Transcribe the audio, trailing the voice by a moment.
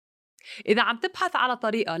إذا عم تبحث على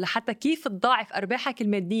طريقة لحتى كيف تضاعف أرباحك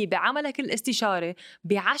المادية بعملك الاستشاري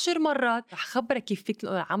ب10 مرات، رح خبرك كيف فيك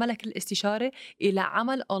تنقل عملك الاستشاري إلى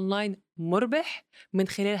عمل أونلاين مربح من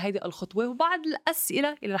خلال هيدي الخطوة وبعض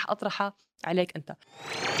الأسئلة اللي رح أطرحها عليك أنت.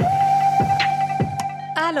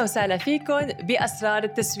 أهلا وسهلا فيكم بأسرار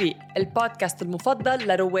التسويق، البودكاست المفضل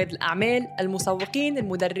لرواد الأعمال، المسوقين،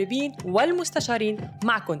 المدربين والمستشارين.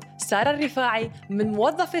 معكم سارة الرفاعي، من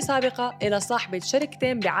موظفة سابقة إلى صاحبة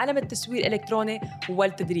شركتين بعالم التسويق الإلكتروني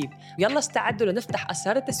والتدريب. يلا استعدوا لنفتح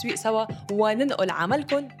أسرار التسويق سوا وننقل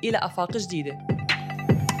عملكم إلى آفاق جديدة.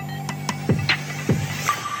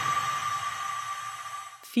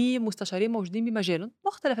 في مستشارين موجودين بمجالهم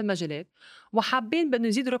مختلف المجالات وحابين بأنه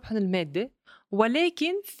يزيدوا ربحهم المادي،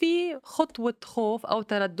 ولكن في خطوة خوف أو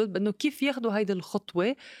تردد بأنه كيف ياخدوا هيدي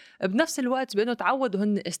الخطوة بنفس الوقت بأنه تعودوا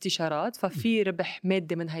هن استشارات، ففي ربح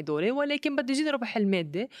مادي من هيدول، ولكن بده يزيد ربح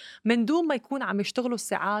المادي من دون ما يكون عم يشتغلوا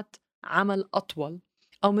ساعات عمل أطول،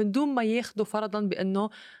 أو من دون ما ياخدوا فرضاً بأنه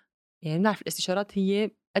يعني نعرف الاستشارات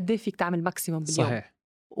هي قد ايه فيك تعمل ماكسيموم باليوم. صحيح.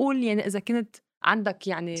 قول يعني إذا كنت عندك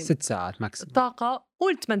يعني 6 ساعات ماكسيموم طاقة،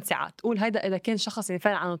 قول 8 ساعات. قول هيدا إذا كان شخص يعني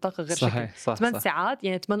فعلا عنده طاقة غير صحيح. شكل. 8 ساعات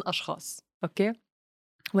يعني 8 أشخاص. أوكي.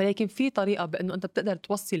 ولكن في طريقة بأنه أنت بتقدر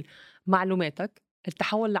توصل معلوماتك،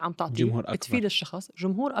 التحول اللي عم تعطيه تفيد الشخص،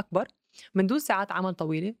 جمهور أكبر من دون ساعات عمل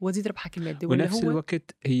طويلة وزيد ربحك المادي، ونفس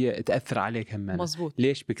الوقت هي تأثر عليك هم. مزبوط.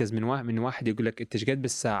 ليش؟ بكز من واحد يقول لك أنت قد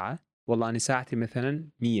بالساعة، والله أنا ساعتي مثلا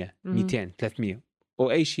 100 200 300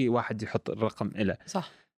 أو أي شيء واحد يحط الرقم إله.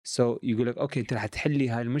 صح. يقول لك أوكي أنت رح تحلي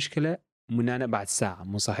هاي المشكلة من أنا بعد ساعة،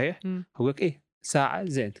 مو صحيح؟ هو لك إيه ساعة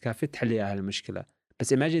زين تكفي تحلي هاي المشكلة،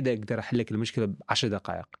 بس ما إذا أقدر أحلك المشكلة ب10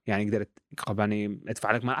 دقائق، يعني قدرت يعني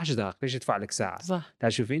أدفع لك مع 10 دقائق، ليش أدفع لك ساعة؟ صح.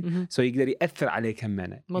 تشوفين؟ يقدر يأثر عليك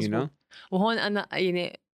همنا. مزبوط. وهون أنا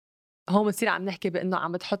يعني هون بنصير عم نحكي بأنه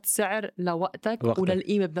عم تحط سعر لوقتك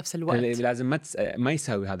وللقيمة بنفس الوقت. لازم ما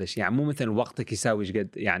يساوي هذا الشيء، يعني مو مثلا وقتك يساوي قد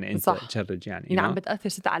يعني أنت تشرج يعني عم بتأثر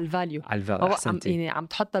ست على الفاليو. يعني عم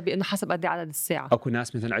تحطها بأنه حسب قد عدد الساعة. أكو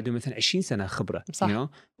ناس مثلا عندهم مثلا 20 سنة خبرة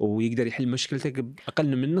ويقدر يحل مشكلتك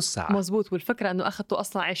بأقل من نص ساعة. مزبوط. والفكرة أنه أخذته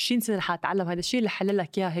أصلا 20 سنة لحتعلم هذا الشيء اللي حل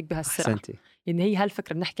لك إياه هيك بهالسرعة. يعني هي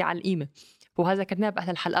هالفكرة، بنحكي على القيمة، وهذا كناه بأهل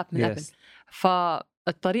الحلقات من قبل.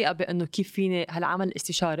 فالطريقة بأنه كيف فيني هالعمل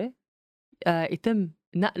الاستشاري يتم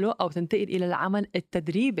نقله أو تنتقل إلى العمل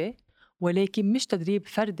التدريبي، ولكن مش تدريب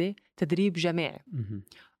فردي، تدريب جماعي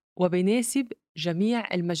وبيناسب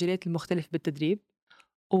جميع المجالات المختلفة بالتدريب.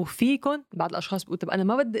 وفيكن بعض الأشخاص بيقول طب أنا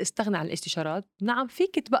ما بدي استغنى عن الاستشارات. نعم،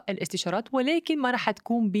 فيك تبقى الاستشارات، ولكن ما رح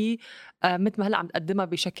تكون مثل ما هلأ عم تقدمها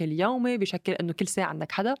بشكل يومي، بشكل أنه كل ساعة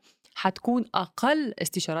عندك حدا. حتكون أقل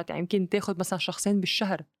استشارات، يعني يمكن تاخد مثلا شخصين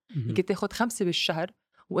بالشهر، يمكن تاخد 5 بالشهر،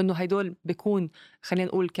 وأنه هيدول بيكون خلينا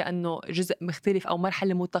نقول كأنه جزء مختلف أو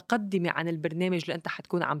مرحلة متقدمة عن البرنامج اللي أنت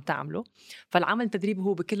حتكون عم تعمله. فالعمل التدريبي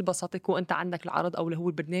هو بكل بساطة هو أنت عندك العرض أو اللي هو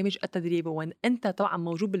البرنامج التدريبي، وأن أنت طبعا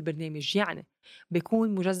موجود بالبرنامج، يعني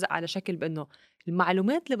بيكون مجزأ على شكل بأنه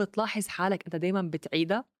المعلومات اللي بتلاحظ حالك أنت دايما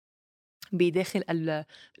بتعيدها بداخل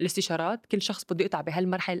الاستشارات. كل شخص بده يقطع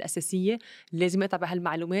بهالمرحلة الأساسية، لازم يقطع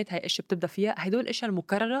بهالمعلومات. هاي الاشياء بتبدأ فيها، هدول الاشياء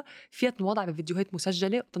المكررة فيها تنوضع بفيديوهات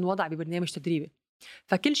مسجلة وتنوضع ببرنامج تدريبي.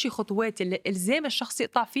 فكل شيء خطوات اللي إلزام الشخص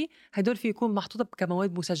يقطع فيه هدول فيه يكون محطوطة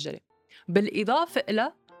كمواد مسجلة. بالإضافة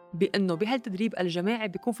إلى بأنه بهالتدريب الجماعي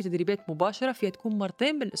بيكون في تدريبات مباشرة فيها تكون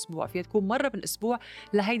مرتين بالأسبوع، فيها تكون مرة بالأسبوع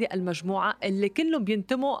لهيدي المجموعة اللي كلهم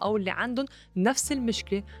بينتموا أو اللي عندهم نفس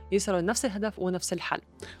المشكلة، يصلوا لنفس الهدف ونفس الحل.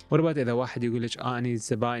 وربط إذا واحد يقول لك أنا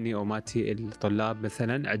زبايني أو ماتي الطلاب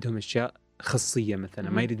مثلا عندهم أشياء خصية مثلا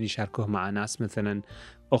ما يريدون يشاركوه مع ناس مثلا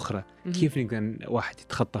أخرى، كيف نقدر واحد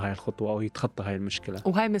يتخطى هاي الخطوة أو يتخطى هاي المشكلة؟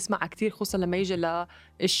 وهاي بنسمعها كتير، خصوصا لما يجي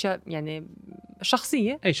لأشياء يعني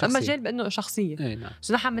شخصية، مجال بأنه شخصية. نعم.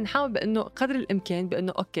 نحن بنحاول بأنه قدر الإمكان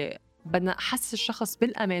بأنه أوكي بدنا نحسس الشخص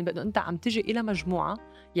بالأمان بأنه أنت عم تجي إلى مجموعة.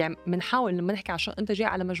 يعني بنحاول لما نحكي عشان أنت جاي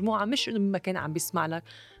على مجموعة، مش إنه مكان عم بيسمع لك،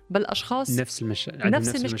 بل أشخاص نفس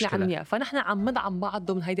المشكلة عملية، فنحن عم ندعم بعض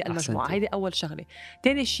ضمن هيدي المجموعة. هيدي أول شغلة.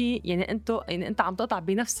 تاني شيء يعني أنت عم تقطع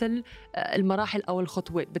بنفس المراحل أو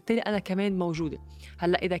الخطوات، بالتالي أنا كمان موجودة.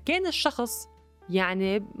 هلأ إذا كان الشخص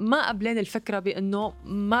يعني ما قبلان الفكرة بأنه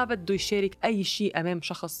ما بده يشارك أي شيء أمام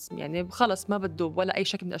شخص، يعني خلص ما بده ولا أي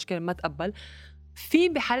شكل من الأشكال، ما تقبل، في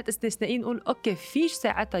بحالة استثنائية نقول أوكي فيش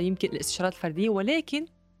ساعتها يمكن الاستشارات الفردية، ولكن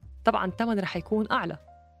طبعا الثمن رح يكون أعلى،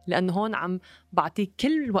 لأنه هون عم بعطيك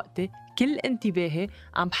كل وقتي كل انتباهي،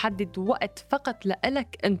 عم بحدد وقت فقط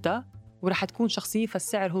لإلك أنت، ورح تكون شخصية،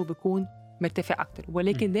 فالسعر هو بيكون مرتفع أكتر.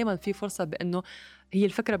 ولكن دايما في فرصة بأنه هي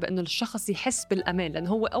الفكرة بأنه الشخص يحس بالأمان، لأنه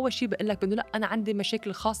هو أول شيء بقول لك بأنه لا أنا عندي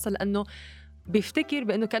مشاكل خاصة، لأنه بيفتكر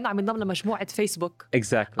بانه كانه عم ينضم لمجموعه فيسبوك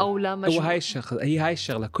exactly. او لمجموعه. هي هاي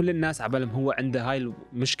الشغله كل الناس عبالهم هو عنده هاي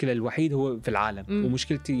المشكله الوحيد هو في العالم.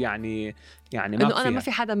 ومشكلتي يعني ما انه انا ما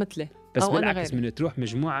في حدا مثله، بس بالعكس من تروح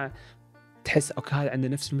مجموعه تحس اوكي هذا عنده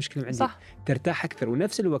نفس المشكله عندي، صح. ترتاح اكثر.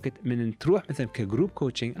 ونفس الوقت من تروح مثلا كجروب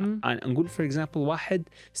كوتشنج، نقول فور اكزامبل واحد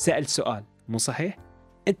سأل سؤال مو صحيح،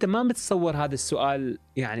 انت ما متصور هذا السؤال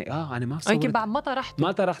يعني انا ما تصورت، يمكن بعد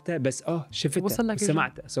ما طرحته بس شفته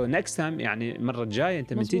سمعته. سو نكست تايم يعني المره الجايه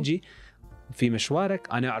انت من تيجي في مشوارك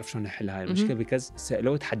انا اعرف شلون احل هاي المشكله بكز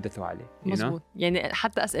سالوه تحدثوا عليه. مزبوط. يعني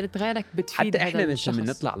حتى اسئله غيرك بتفيد. حتى احنا مثلا من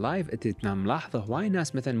نطلع لايف انت ملاحظه هواي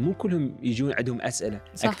ناس مثلا مو كلهم يجون عندهم اسئله،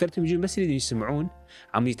 اكثرتهم يجون بس يريدون يسمعون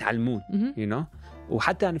عم يتعلمون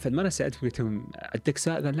وحتى انا في مره سالتهم قلت لهم عندك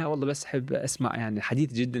سؤال؟ قال لا والله بس احب اسمع، يعني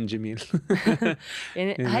حديث جدا جميل.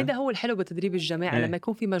 يعني هذا هو الحلو بالتدريب الجماعي لما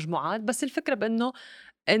يكون في مجموعات، بس الفكره بانه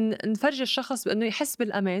ان نفرج الشخص بانه يحس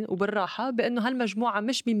بالامان وبالراحه بانه هالمجموعه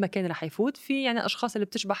مش مين مكان رح يفوت في، يعني اشخاص اللي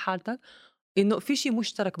بتشبه حالتك، انه في شيء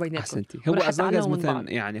مشترك بيناتكم. احسنتي. هو ازاز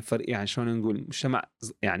مثلا يعني يعني شلون نقول مجتمع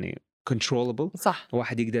يعني controllable، صح.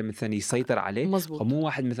 واحد يقدر مثلا يسيطر عليه. مزبوط. مو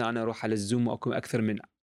واحد مثلا انا اروح على الزوم واكون اكثر من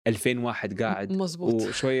 2000 واحد قاعد مزبوط.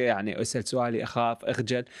 وشويه يعني اسال سؤالي اخاف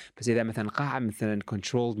اخجل. بس اذا مثلا قاعه مثلا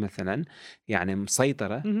كنترول مثلا يعني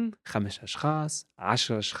مسيطره 5 اشخاص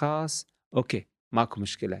 10 اشخاص اوكي ماكو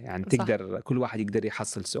مشكله، يعني صح. تقدر كل واحد يقدر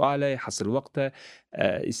يحصل سؤاله يحصل وقته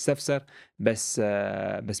يستفسر. بس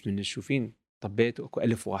من نشوفين طبيت اكو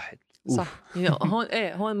 1000 واحد. صح. يعني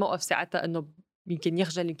هون موقف ساعتها انه يمكن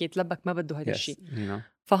يخجل يمكن يتلبك ما بده هذا الشيء.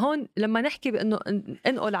 فهون لما نحكي بانه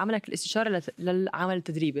انقل عملك الاستشاري للعمل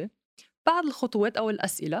التدريبي، بعض الخطوات او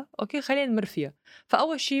الاسئله اوكي خلينا نمر فيها.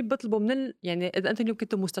 فاول شيء بطلبوا من يعني اذا انتم اليوم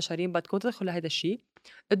كنتم مستشارين بدكم تدخلوا لهذا الشيء،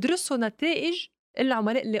 ادرسوا نتائج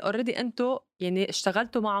العملاء اللي اوريدي انتم يعني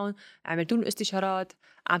اشتغلتوا معهم، عملتوا لهم استشارات،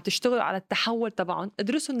 عم تشتغلوا على التحول تبعهم.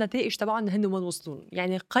 ادرسوا النتائج تبعهم هن وين وصلوا،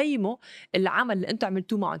 يعني قيموا العمل اللي انتم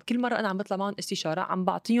عملتوه معهم. كل مره انا عم بطلع معهم استشاره عم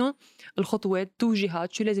بعطيهم الخطوات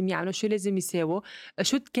توجيهات، شو لازم يعملوا شو لازم يساووا،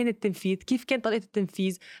 شو كان التنفيذ، كيف كان طريقه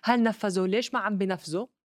التنفيذ، هل نفذوا ليش ما عم بنفذوا،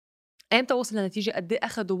 ايمتى وصل لنتيجه، قد ايه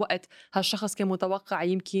اخذوا وقت. هالشخص كان متوقع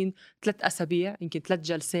يمكن 3 أسابيع يمكن 3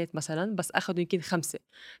 جلسات مثلا، بس اخذوا يمكن 5.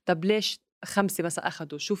 طب ليش 5 بس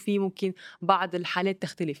اخذوا؟ شو في ممكن بعض الحالات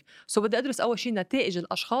تختلف. بدي ادرس اول شيء نتائج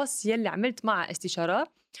الاشخاص يلي عملت معها استشارات،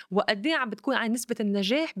 وقد ايه عم بتكون عن نسبه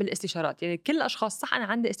النجاح بالاستشارات. يعني كل الاشخاص صح انا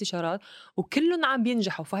عندي استشارات وكلهم عم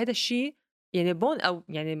بينجحوا، فهذا الشيء يعني بون او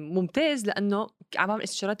يعني ممتاز لانه عم بعمل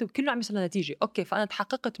استشارات وكله عم يوصل لنتيجه. اوكي فانا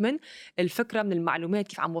تحققت من الفكره من المعلومات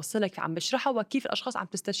كيف عم بوصلها كيف عم بشرحها وكيف الاشخاص عم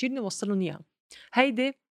تستشيرني ووصلهم اياها.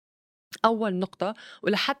 هيدي اول نقطه.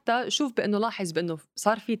 ولحتى شوف بانه لاحظ بانه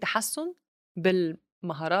صار في تحسن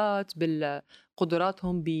بالمهارات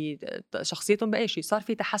بالقدراتهم بشخصيتهم باي شيء، صار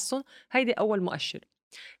في تحسن. هيدي اول مؤشر.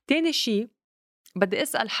 تاني شيء بدي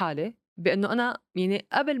اسال حالي بانه انا يعني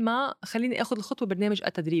قبل ما خليني اخذ الخطوه برنامج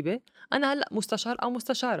التدريبي، انا هلا مستشار او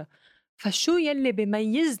مستشاره، فشو يلي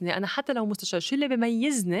بيميزني انا حتى لو مستشار، شو اللي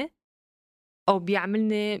بيميزني او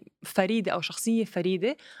بيعملني فريده او شخصيه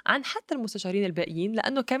فريده عن حتى المستشارين الباقيين،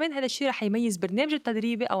 لانه كمان هذا الشيء رح يميز برنامج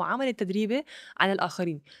التدريبي او عمل التدريبي عن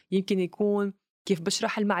الاخرين. يمكن يكون كيف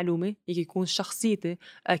بشرح المعلومه، يمكن يكون شخصيتي،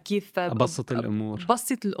 كيف بسط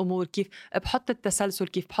الامور، كيف بحط التسلسل،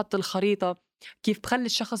 كيف بحط الخريطه، كيف بخلي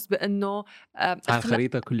الشخص بانه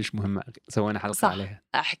الخريطه كلش مهمه، سوينا حلقه عليها،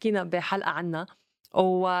 حكينا بحلقه عنها.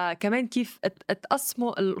 وكمان كيف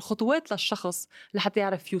تقسموا الخطوات للشخص لحتى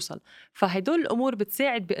يعرف يوصل. فهدول الأمور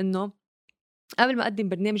بتساعد بأنه قبل ما أقدم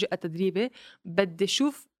برنامج التدريبي بدي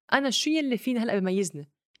أشوف أنا شو يلي فيني هلأ بيميزني.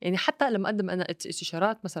 يعني حتى لما أقدم أنا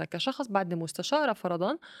استشارات مثلا كشخص بعدني مستشارة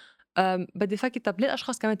فرضاً، بدي فكر طب ليه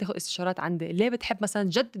الأشخاص كمان تاخد استشارات عندي؟ ليه بتحب مثلا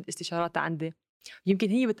جدد استشارات عندي؟ يمكن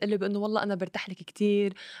هي بتقلي بأنه والله أنا برتاح لك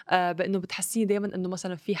كتير، بأنه بتحسيني دايما أنه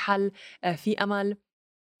مثلا في حل، في أمل،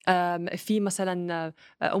 في مثلا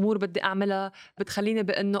امور بدي اعملها بتخليني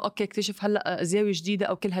بانه اوكي اكتشف هلا زاويه جديده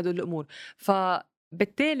او كل هدول الامور.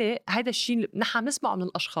 فبالتالي هذا الشيء اللي نحن بنسمعه من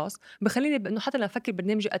الاشخاص بخليني بانه حتى لما افكر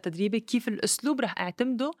برنامجي التدريبي كيف الاسلوب رح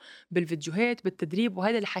اعتمده بالفيديوهات بالتدريب،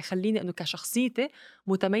 وهذا اللي حيخليني انه كشخصيتي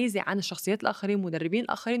متميزه عن الشخصيات الاخرين مدربين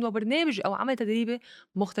الاخرين، وبرنامجي او عمل تدريبي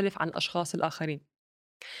مختلف عن الاشخاص الاخرين.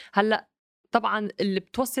 هلا طبعا اللي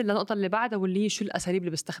بتوصل للنقطة اللي بعدها واللي هي شو الأساليب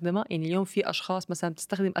اللي بستخدمها. يعني اليوم في أشخاص مثلا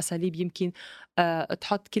بتستخدم أساليب يمكن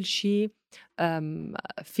تحط كل شيء،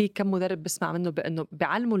 في كم مدرب بسمع منه بأنه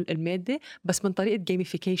بيعلموا المادة بس من طريقة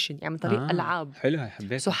جيميفيكيشن، يعني من طريقة ألعاب. حلوة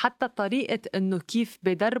حبيتها. حتى طريقة أنه كيف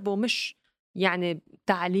بيدربوا مش يعني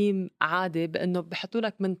تعليم عادي بأنه بحطوا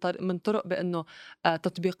لك من طرق بأنه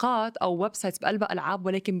تطبيقات أو ويب سايتس بقلبها ألعاب،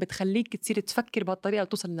 ولكن بتخليك تصير تفكر بهالطريقة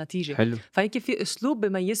لتوصل للنتيجة. حلو. فيمكن في أسلوب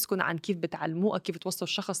بميزكم عن كيف بتعلموه، كيف توصلوا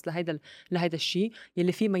الشخص لهيدا الشيء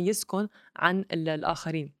يلي فيه ميزكم عن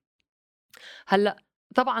الآخرين. هلأ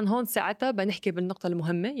طبعا هون ساعتها بنحكي بالنقطة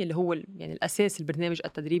المهمة يلي هو يعني الأساس البرنامج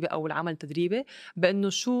التدريبي أو العمل التدريبي، بأنه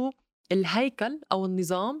شو الهيكل أو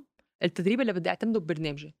النظام التدريبي اللي بدي أعتمده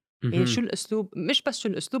ببرنامجي. يعني شو الأسلوب، مش بس شو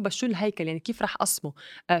الأسلوب بس شو الهيكل، يعني كيف رح أقسمه،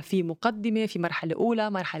 في مقدمة، في مرحلة أولى،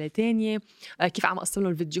 مرحلة تانية، كيف عم أقسم له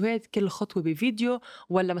الفيديوهات، كل خطوة بفيديو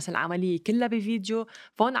ولا مثلا عملية كلها بفيديو.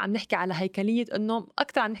 فهون عم نحكي على هيكلية، إنه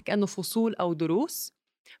أكتر عم نحكي إنه فصول أو دروس،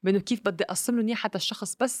 بأنه كيف بدي أقسم له حتى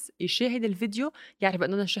الشخص بس يشاهد الفيديو يعرف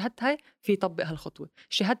أنه أنا شاهدت هاي في يطبق هالخطوة،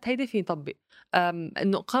 شاهدت هيدي في يطبق،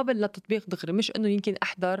 أنه قابل للتطبيق دغري، مش أنه يمكن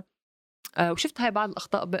أحضر. وشفت هاي بعض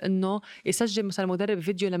الأخطاء بأنه يسجل مثلا مدرب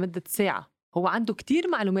فيديو لمدة ساعة، هو عنده كتير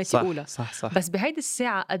معلومات صح يقولها، صح. بس بهيدي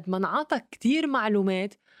الساعة قد ما نعطى كتير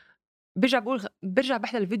معلومات برجع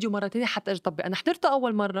بحضر الفيديو مرة تانية حتى أرجع طبق. أنا حضرته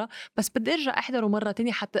أول مرة بس بدي أرجع أحضره مرة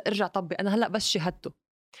تانية حتى أرجع طبق، أنا هلأ بس شاهدته.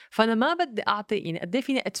 فأنا ما بدي أعطي، يعني قد ايه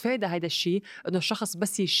فيني أتفادى هذا الشيء إنه الشخص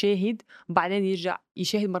بس يشاهد وبعدين يرجع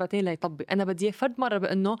يشاهد مرتين ليطبق. أنا بدي فرد مرة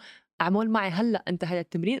بأنه اعمل معي هلا أنت هذا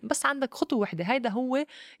التمرين، بس عندك خطوة واحدة، هذا هو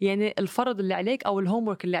يعني الفرض اللي عليك أو الهوم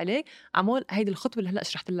ورك اللي عليك، اعمل هيدي الخطوة اللي هلا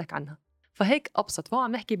شرحت لك عنها. فهيك أبسط. فهو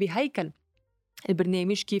عم نحكي بهيكل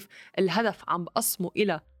البرنامج، كيف الهدف عم بقسمه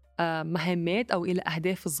إلى مهمات أو إلى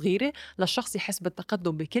أهداف صغيرة للشخص يحس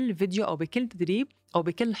بالتقدم بكل فيديو أو بكل تدريب أو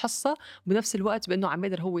بكل حصة، بنفس الوقت بأنه عم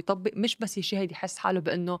يقدر هو يطبق، مش بس يشاهد يحس حاله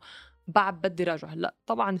بأنه بعد بدي راجع. لا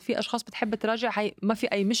طبعا في أشخاص بتحب تراجع، هاي ما في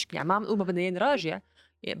أي مشكلة، يعني ما عم نقول ما بدنا نراجع،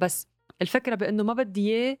 بس الفكرة بأنه ما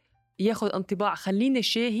بدي ياخد انطباع خليني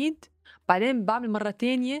شاهد بعدين بعمل مرة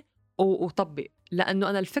تانية وطبق. لأنه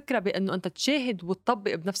أنا الفكرة بأنه أنت تشاهد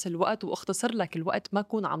وتطبق بنفس الوقت، وأختصر لك الوقت، ما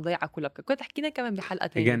كون عم ضيعه كلها. كنت حكينا كمان بحلقة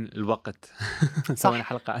تانية الوقت سوينا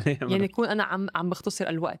حلقة عليه يعني يكون أنا عم بختصر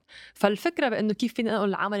الوقت. فالفكرة بأنه كيف فينا نقول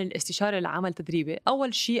العمل الاستشاري لعمل تدريبي.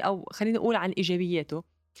 أول شيء، أو خلينا نقول عن إيجابياته،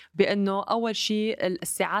 بأنه أول شيء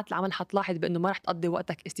الساعات العمل حتلاحظ بأنه ما رح تقضي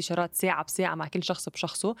وقتك استشارات ساعة بساعة مع كل شخص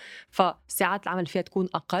بشخصه، فساعات العمل فيها تكون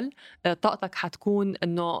أقل. طاقتك حتكون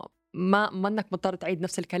أنه ما انك مضطر تعيد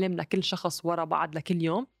نفس الكلام لكل شخص ورا بعض لكل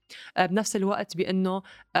يوم. بنفس الوقت بأنه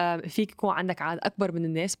فيك يكون عندك عدد أكبر من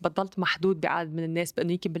الناس، بضلت محدود بعدد من الناس،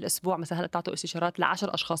 بأنه يمكن بالأسبوع مثلا هلأ تعطوا استشارات ل10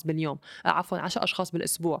 أشخاص باليوم، عفوا 10 أشخاص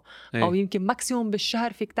بالأسبوع، أو يمكن ماكسيموم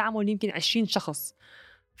بالشهر فيك تعمل يمكن 20 شخص.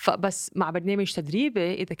 فبس مع برنامج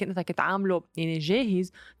تدريبي إذا كنت تعامله يعني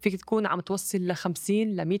جاهز، فيك تكون عم توصل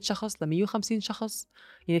ل50 ل100 شخص ل150 شخص،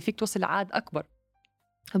 يعني فيك توصل لعدد أكبر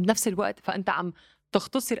بنفس الوقت. فأنت عم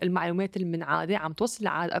تختصر المعلومات المنعادة، عم توصل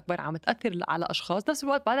لعدد أكبر، عم تأثر على أشخاص، نفس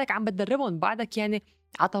الوقت بعدك عم بتدربهم، بعدك يعني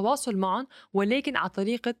على تواصل معهم، ولكن على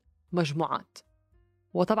طريقة مجموعات.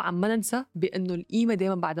 وطبعا ما ننسى بأنه القيمة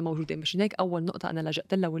دائما بعدها موجودة. مش هيك أول نقطة أنا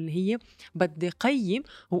لجأت لها، واللي هي بدي قيم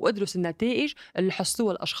وأدرس النتائج اللي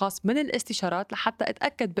حصلوها الأشخاص من الاستشارات، لحتى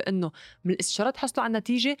أتأكد بأنه من الاستشارات حصلوا على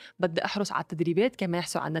النتيجة، بدي أحرص على التدريبات كمان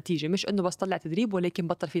يحصلوا على النتيجة، مش أنه بس طلع تدريب ولكن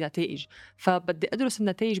بطل فيه نتائج. فبدي أدرس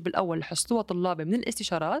النتائج بالأول اللي حصلوها طلابي من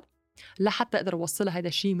الاستشارات، لحتى أقدر أوصلها هذا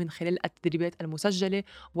الشيء من خلال التدريبات المسجلة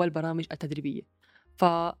والبرامج التدريبية.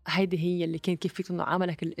 فهيدي هي اللي كان كيف فيك تنظم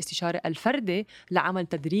عملك الاستشاري الفردي لعمل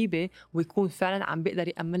تدريبي، ويكون فعلا عم بيقدر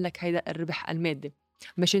يأمن لك هيدا الربح المادي.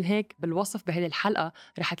 مشان هيك بالوصف بهذه الحلقة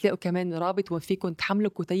رح تلاقوا كمان رابط وين فيكم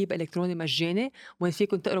تحملوا كتيب إلكتروني مجاني، وين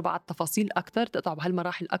فيكم تقروا بعض تفاصيل أكتر، تقطعوا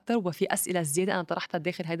بهالمراحل أكتر، وفي أسئلة زيادة أنا طرحتها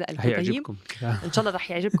داخل هذا الكتيب. إن شاء الله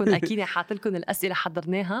رح يعجبكم. أكيد حاط لكم الأسئلة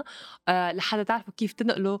حضرناها لحتى تعرفوا كيف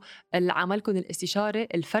تنقلوا عملكم الاستشاري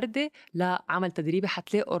الفردي لعمل تدريبي.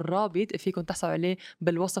 حتلاقوا الرابط فيكم تحصلوا عليه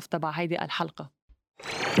بالوصف تبع هيدي الحلقة.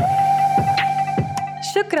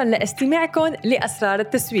 شكراً لاستماعكم لأسرار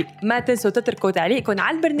التسويق. ما تنسوا تتركوا تعليقكم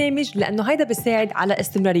على البرنامج، لأنه هيدا بيساعد على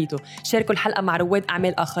استمراريته. شاركوا الحلقة مع رواد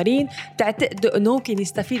أعمال آخرين تعتقدوا أنه ممكن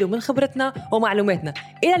يستفيدوا من خبرتنا ومعلوماتنا.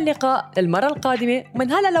 إلى اللقاء المرة القادمة،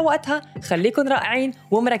 ومن هلا لوقتها خليكن رائعين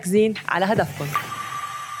ومركزين على هدفكم.